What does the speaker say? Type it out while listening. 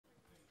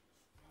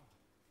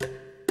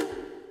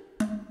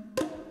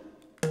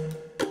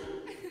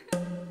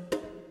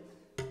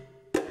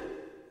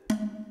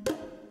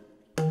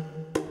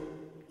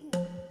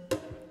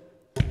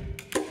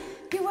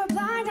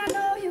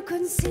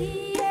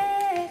see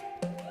it.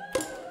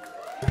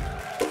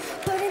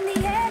 But in the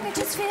end it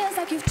just feels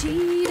like you've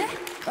cheated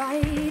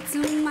right to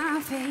my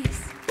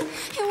face.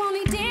 You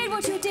only did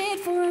what you did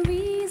for a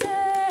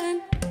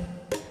reason.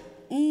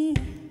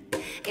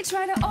 You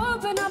tried to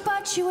open up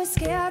but you were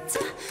scared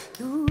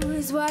to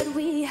lose what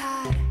we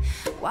had.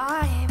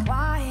 Why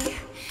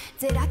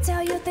did I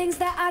tell you things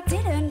that I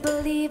didn't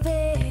believe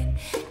in?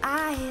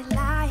 I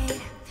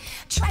lied,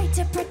 tried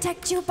to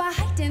protect you by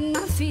hiding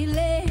my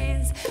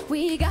feelings.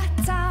 We got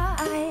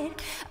tied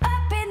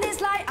up in this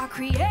lie I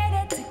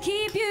created to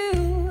keep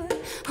you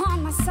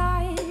on my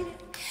side.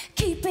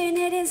 Keeping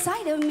it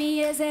inside of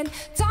me isn't.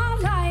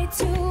 Don't lie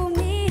to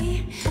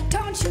me.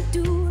 Don't you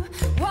do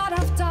what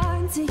I've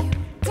done to you.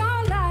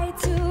 Don't lie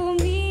to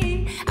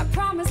me. I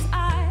promise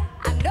I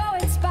know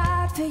it's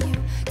bad for you.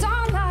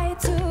 Don't lie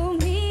to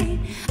me.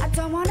 I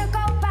don't wanna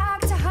go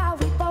back to how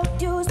we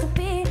both used to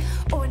be.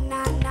 Oh,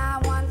 nah,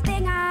 one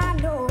thing I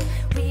know,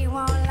 we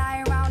won't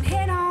lie around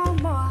here no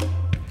more.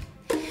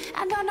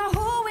 I don't know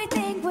who we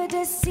think we're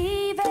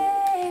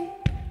deceiving.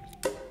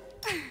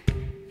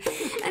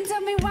 And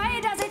tell me,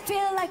 why does it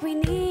feel like we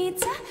need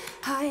to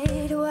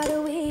hide what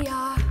we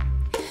are?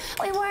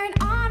 We weren't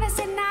honest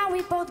and now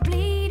we both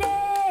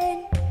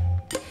bleeding.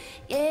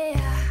 Yeah,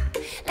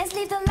 let's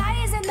leave the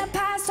lies in the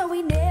past so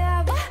we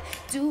never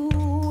do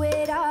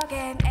it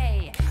again.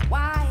 Hey,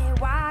 why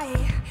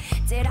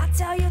did I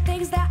tell you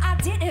things that I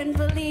didn't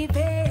believe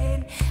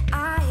in?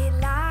 I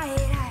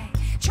lied, I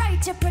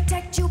tried to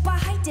protect you by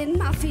hiding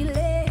my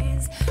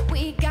feelings.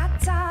 We got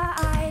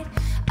tied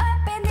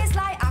up in this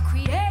lie I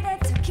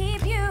created to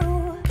keep you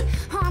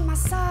on my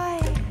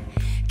side.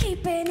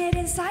 Keeping it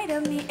inside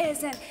of me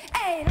isn't.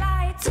 Hey,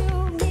 lie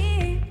to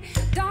me.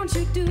 Don't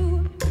you do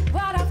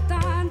what I've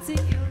done to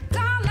you.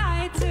 Don't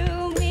lie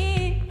to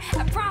me.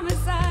 I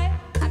promise I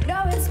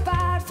know it's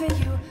bad for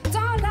you.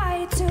 Don't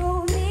lie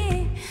to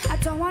me. I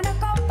don't wanna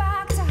go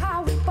back to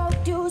how we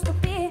both used to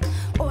be.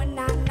 Oh,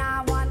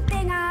 nah, one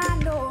thing I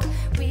know,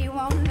 we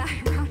won't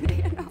lie around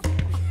here no more.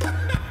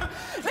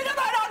 Wieder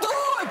mal da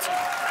gut!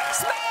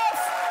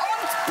 Smith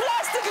und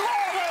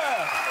Plastikrohre!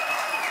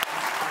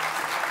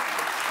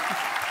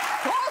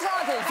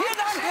 Großartig! Vielen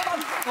Dank! Ihr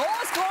wart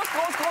großartig!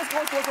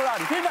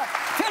 Vielen Dank!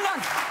 Vielen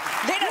Dank!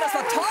 Lena, das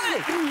war toll!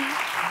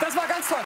 Das war ganz toll!